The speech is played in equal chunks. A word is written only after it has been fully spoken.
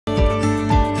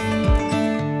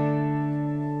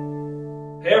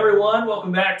Hey everyone,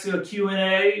 welcome back to a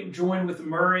Q&A. Joined with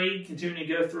Murray, continuing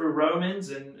to go through Romans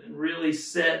and really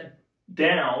set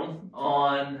down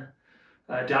on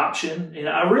adoption. And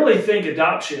I really think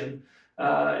adoption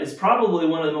is probably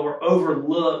one of the more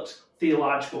overlooked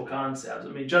theological concepts. I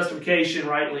mean, justification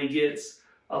rightly gets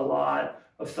a lot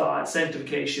of thought,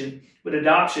 sanctification, but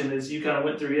adoption, as you kind of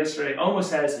went through yesterday,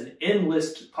 almost has an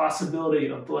endless possibility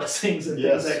of blessings and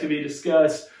things that can be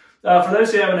discussed. For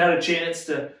those who haven't had a chance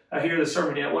to hear the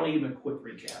sermon yet, I want to give a quick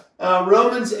recap.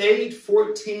 Romans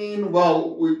 8:14.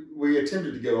 Well, we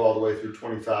attempted to go all the way through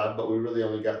 25, but we really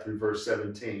only got through verse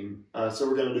 17. So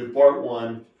we're going to do part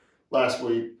 1 last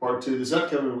week, part 2 this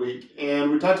upcoming week.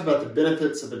 And we talked about the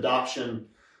benefits of adoption,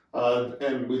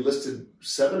 and we listed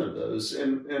 7 of those.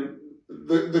 And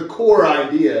the core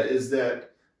idea is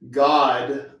that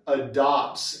God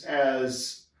adopts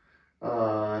as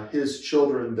his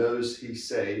children those he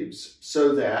saves,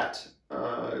 so that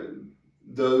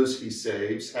those he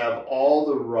saves have all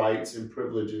the rights and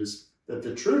privileges that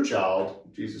the true child,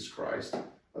 Jesus Christ,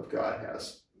 of God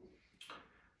has.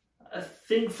 I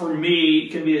think for me,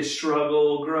 it can be a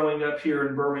struggle growing up here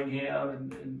in Birmingham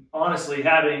and honestly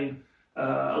having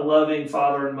a loving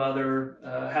father and mother,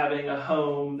 having a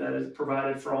home that is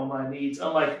provided for all my needs.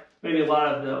 Unlike maybe a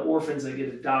lot of the orphans that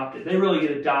get adopted, they really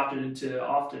get adopted into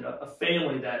often a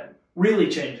family that really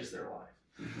changes their life.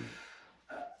 Mm-hmm.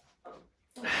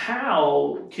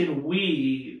 How can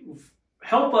we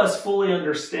help us fully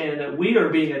understand that we are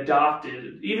being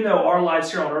adopted, even though our lives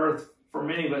here on earth, for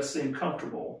many of us, seem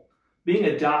comfortable? Being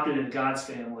adopted in God's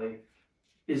family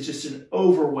is just an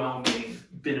overwhelming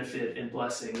benefit and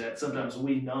blessing that sometimes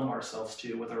we numb ourselves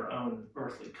to with our own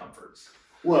earthly comforts.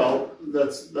 Well,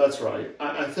 that's right.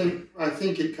 I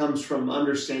think it comes from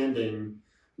understanding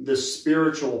the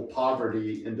spiritual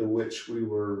poverty into which we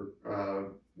were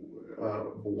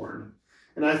born.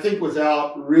 And I think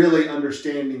without really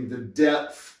understanding the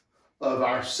depth of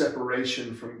our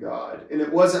separation from God, and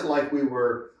it wasn't like we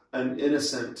were an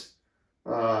innocent,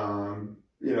 every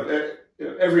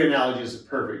analogy is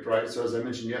perfect, right? So as I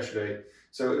mentioned yesterday,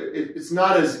 so it's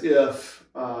not as if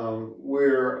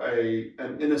we're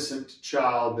an innocent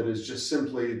child that is just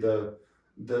simply the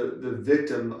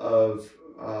victim of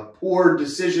poor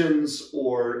decisions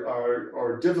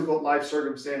or difficult life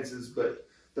circumstances, but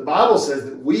the Bible says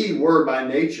that we were by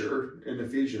nature, in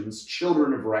Ephesians,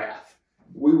 children of wrath.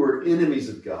 We were enemies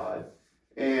of God,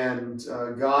 and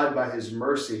God, by his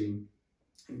mercy,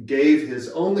 gave his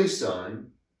only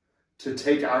son to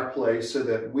take our place so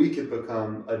that we could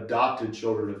become adopted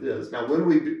children of his. Now,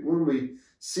 when we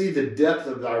see the depth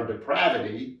of our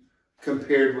depravity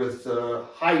compared with the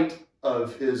height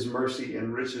of his mercy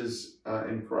and riches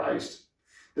in Christ,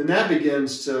 then that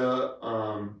begins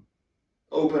to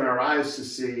open our eyes to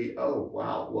see, oh,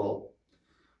 wow, well,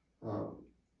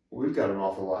 we've got an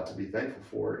awful lot to be thankful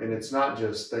for. And it's not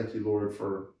just, thank you, Lord,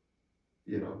 for,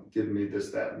 giving me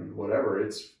this, that, and whatever.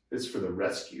 It's for the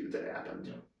rescue that happened.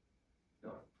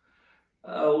 Yeah.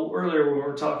 Earlier when we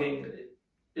were talking,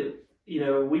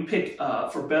 we pick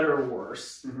up, for better or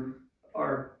worse, mm-hmm.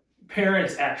 our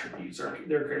parents' attributes,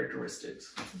 their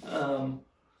characteristics. And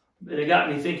it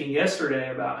got me thinking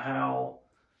yesterday about how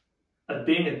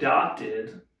being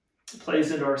adopted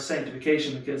plays into our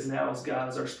sanctification, because now as God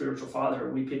is our spiritual father,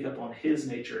 we pick up on his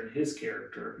nature and his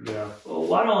character. Yeah. Well,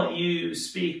 why don't you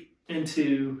speak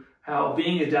into how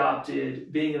being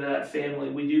adopted, being in that family,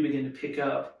 we do begin to pick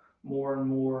up more and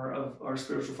more of our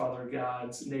spiritual father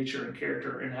God's nature and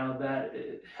character, and how that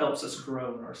helps us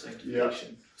grow in our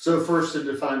sanctification. Yeah. So first, to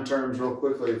define terms real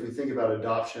quickly, if we think about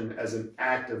adoption as an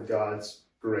act of God's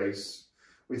grace,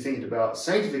 we think about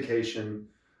sanctification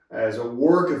as a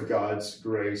work of God's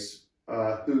grace,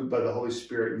 who by the Holy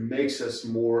Spirit makes us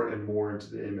more and more into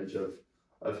the image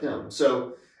of him.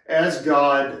 So as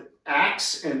God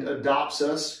acts and adopts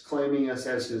us, claiming us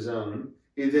as his own,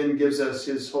 he then gives us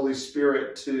his Holy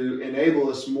Spirit to enable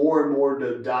us more and more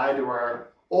to die to our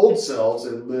old selves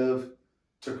and live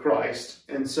to Christ.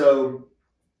 And so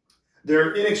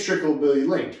they're inextricably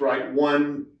linked, right?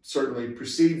 One certainly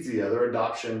precedes the other.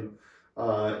 Adoption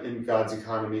in God's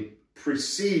economy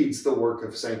precedes the work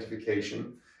of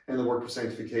sanctification. And the work of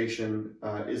sanctification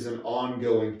is an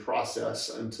ongoing process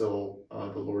until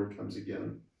the Lord comes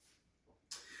again.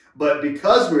 But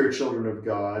because we're children of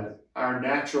God, our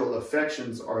natural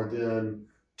affections are then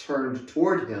turned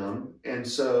toward him. And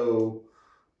so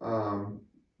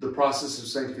the process of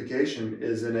sanctification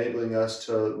is enabling us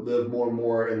to live more and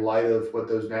more in light of what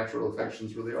those natural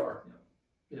affections really are.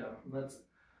 Yeah,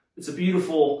 it's a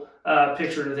beautiful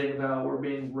picture to think about. We're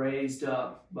being raised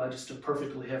up by just a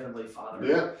perfectly heavenly Father.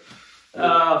 Yeah.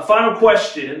 Final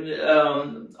question.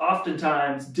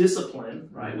 Oftentimes discipline,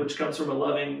 right, which comes from a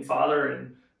loving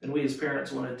father, and we as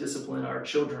parents want to discipline our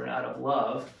children out of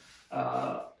love.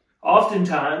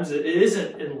 Oftentimes it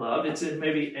isn't in love, it's in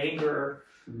maybe anger.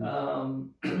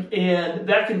 And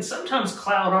that can sometimes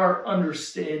cloud our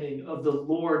understanding of the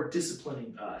Lord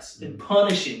disciplining us and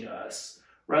punishing us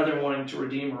rather than wanting to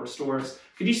redeem or restore us.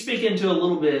 Could you speak into a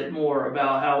little bit more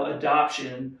about how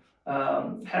adoption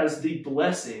has the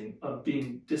blessing of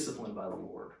being disciplined by the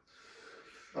Lord?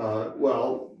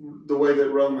 Well, the way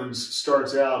that Romans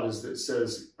starts out is that it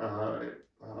says,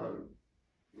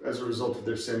 as a result of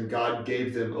their sin, God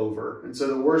gave them over. And so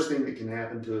the worst thing that can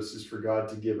happen to us is for God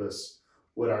to give us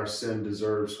what our sin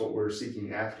deserves, what we're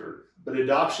seeking after. But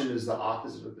adoption is the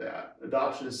opposite of that.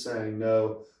 Adoption is saying,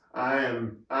 no,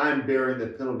 I'm bearing the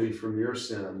penalty from your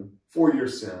sin, for your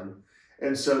sin.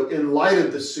 And so in light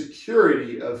of the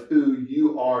security of who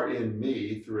you are in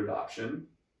me through adoption,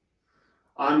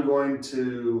 I'm going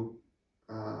to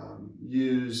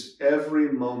use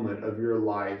every moment of your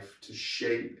life to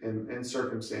shape and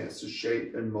circumstance to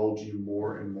shape and mold you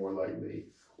more and more like me,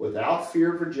 without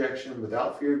fear of rejection,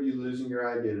 without fear of you losing your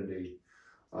identity,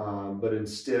 but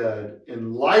instead,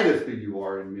 in light of who you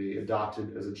are in me,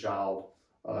 adopted as a child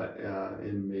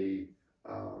in me,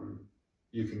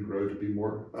 you can grow to be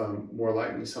more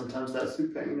like me. Sometimes that's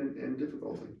through pain and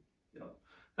difficulty. Yeah.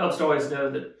 Helps to always know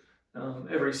that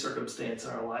every circumstance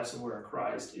in our lives when we're in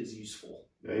Christ is useful.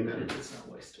 Amen. It's not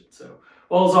wasted. So,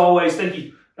 well, as always, thank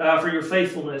you for your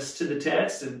faithfulness to the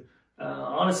text. And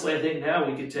honestly, I think now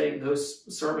we could take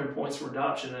those sermon points for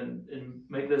adoption and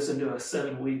make this into a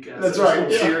 7-week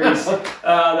series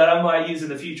that I might use in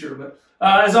the future. But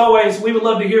as always, we would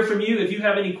love to hear from you. If you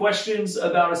have any questions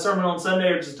about a sermon on Sunday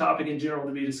or just a topic in general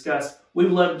to be discussed, we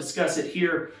would love to discuss it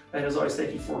here. And as always,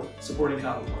 thank you for supporting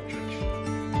Cahaba Park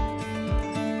Church.